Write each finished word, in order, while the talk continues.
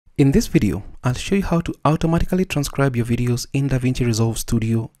In this video, I'll show you how to automatically transcribe your videos in DaVinci Resolve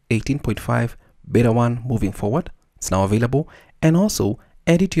Studio 18.5 Beta 1 moving forward. It's now available, and also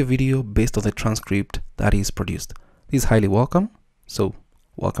edit your video based on the transcript that is produced. This is highly welcome. So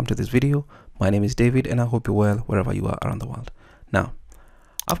welcome to this video. My name is David and I hope you're well wherever you are around the world. Now,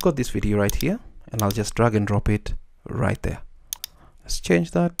 I've got this video right here and I'll just drag and drop it right there. Let's change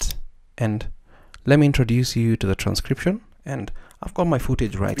that and let me introduce you to the transcription. And I've got my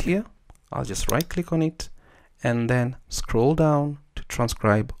footage right here. I'll just right click on it and then scroll down to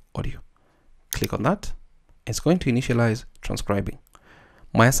transcribe audio. Click on that. It's going to initialize transcribing.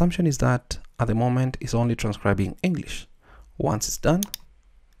 My assumption is that at the moment it's only transcribing English. Once it's done,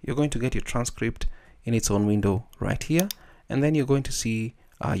 you're going to get your transcript in its own window right here, and then you're going to see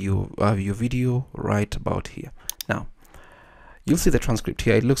your video right about here. Now, you'll see the transcript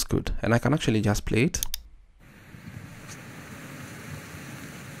here. It looks good, and I can actually just play it.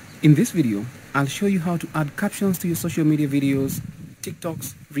 In this video, I'll show you how to add captions to your social media videos,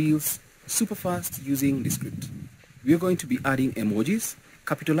 TikToks, Reels, super fast using the script. We're going to be adding emojis,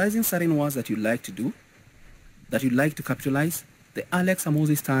 capitalizing certain words that you like to do, that you like to capitalize, the Alex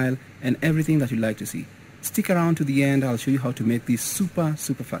Amosi style, and everything that you like to see. Stick around to the end. I'll show you how to make this super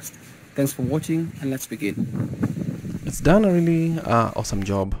fast. Thanks for watching, and let's begin. It's done a really awesome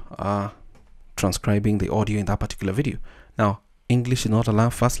job transcribing the audio in that particular video. Now, English is not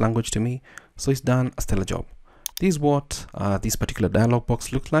a first language to me, so it's done a stellar job. This is what this particular dialog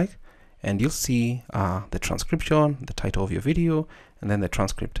box looks like, and you'll see the transcription, the title of your video, and then the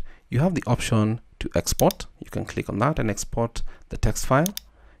transcript. You have the option to export. You can click on that and export the text file.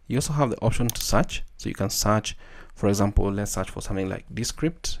 You also have the option to search, so you can search. For example, let's search for something like this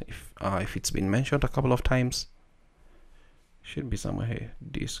script. If it's been mentioned a couple of times, should be somewhere here.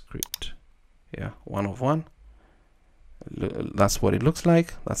 This script, yeah, 1 of 1. That's what it looks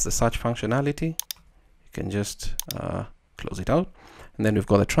like. That's the search functionality. You can just close it out, and then we've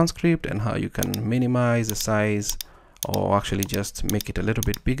got the transcript and how you can minimize the size or actually just make it a little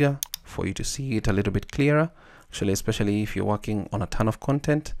bit bigger for you to see it a little bit clearer, actually, especially if you're working on a ton of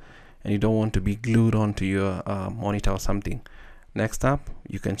content and you don't want to be glued onto your monitor or something. Next up,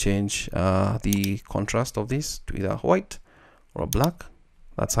 you can change the contrast of this to either white or black.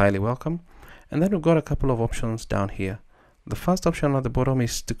 That's highly welcome. And then we've got a couple of options down here. The first option at the bottom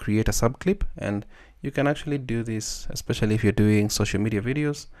is to create a subclip, and you can actually do this, especially if you're doing social media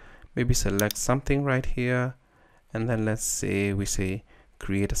videos. Maybe select something right here, and then let's say we say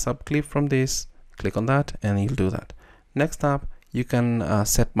create a subclip from this. Click on that and you'll do that. Next up, you can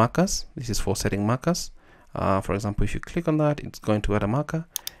set markers. This is for setting markers. For example, if you click on that, it's going to add a marker,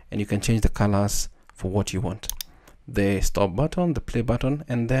 and you can change the colors for what you want. The stop button, the play button,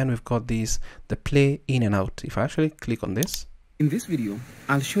 and then we've got these, the play in and out. If I actually click on this. In this video,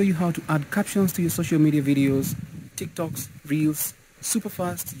 I'll show you how to add captions to your social media videos, TikToks, Reels, super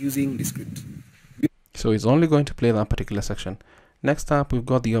fast using the script. So it's only going to play that particular section. Next up, we've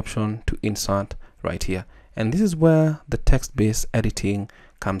got the option to insert right here. And this is where the text-based editing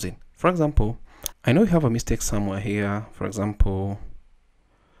comes in. For example, I know you have a mistake somewhere here, for example,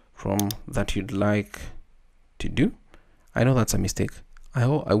 from that you'd like to do. I know that's a mistake. I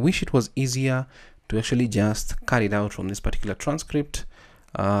wish it was easier to actually just cut it out from this particular transcript.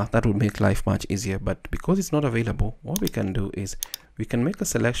 That would make life much easier, but because it's not available, what we can do is we can make a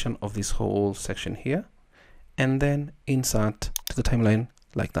selection of this whole section here and then insert to the timeline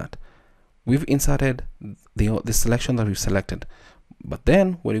like that. We've inserted the selection that we've selected, but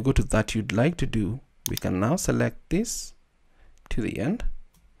then when you go to that you'd like to do, we can now select this to the end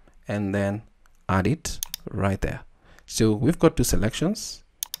and then add it right there. So we've got two selections,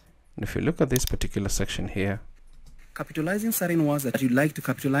 and if you look at this particular section here, capitalizing certain words that you like to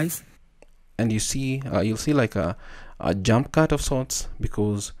capitalize, and you see you'll see like a jump cut of sorts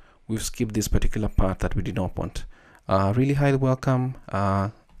because we've skipped this particular part that we did not want. Really highly welcome,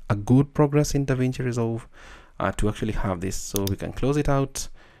 a good progress in DaVinci Resolve to actually have this. So we can close it out,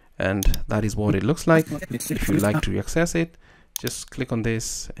 and that is what it looks like. If you like to access it, just click on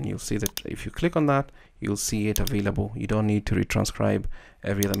this and you'll see that if you click on that, you'll see it available. You don't need to retranscribe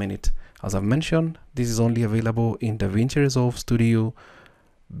every other minute. As I've mentioned, this is only available in DaVinci Resolve Studio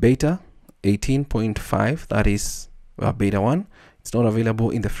Beta 18.5, that is Beta 1. It's not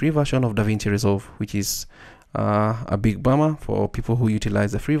available in the free version of DaVinci Resolve, which is a big bummer for people who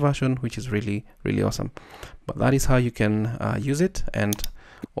utilize the free version, which is really awesome. But that is how you can use it, and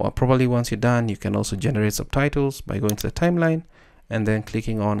probably once you're done, you can also generate subtitles by going to the timeline and then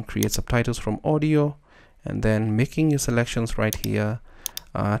clicking on create subtitles from audio, and then making your selections right here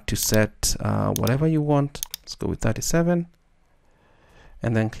to set whatever you want. Let's go with 37,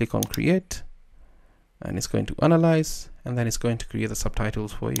 and then click on create, and it's going to analyze, and then it's going to create the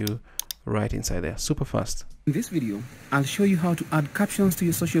subtitles for you right inside there, super fast. In this video, I'll show you how to add captions to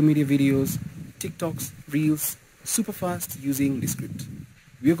your social media videos, TikToks, Reels, super fast using the script.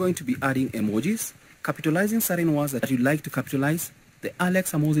 We're going to be adding emojis, capitalizing certain words that you'd like to capitalize, the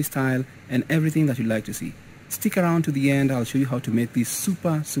Alex Amosi style, and everything that you'd like to see. Stick around to the end. I'll show you how to make this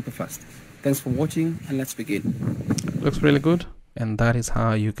super fast. Thanks for watching, and let's begin. Looks really good, and that is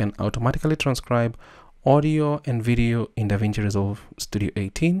how you can automatically transcribe audio and video in DaVinci Resolve Studio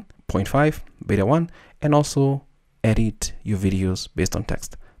 18.5 Beta 1, and also edit your videos based on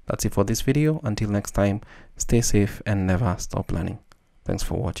text. That's it for this video. Until next time, stay safe and never stop learning. Thanks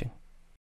for watching.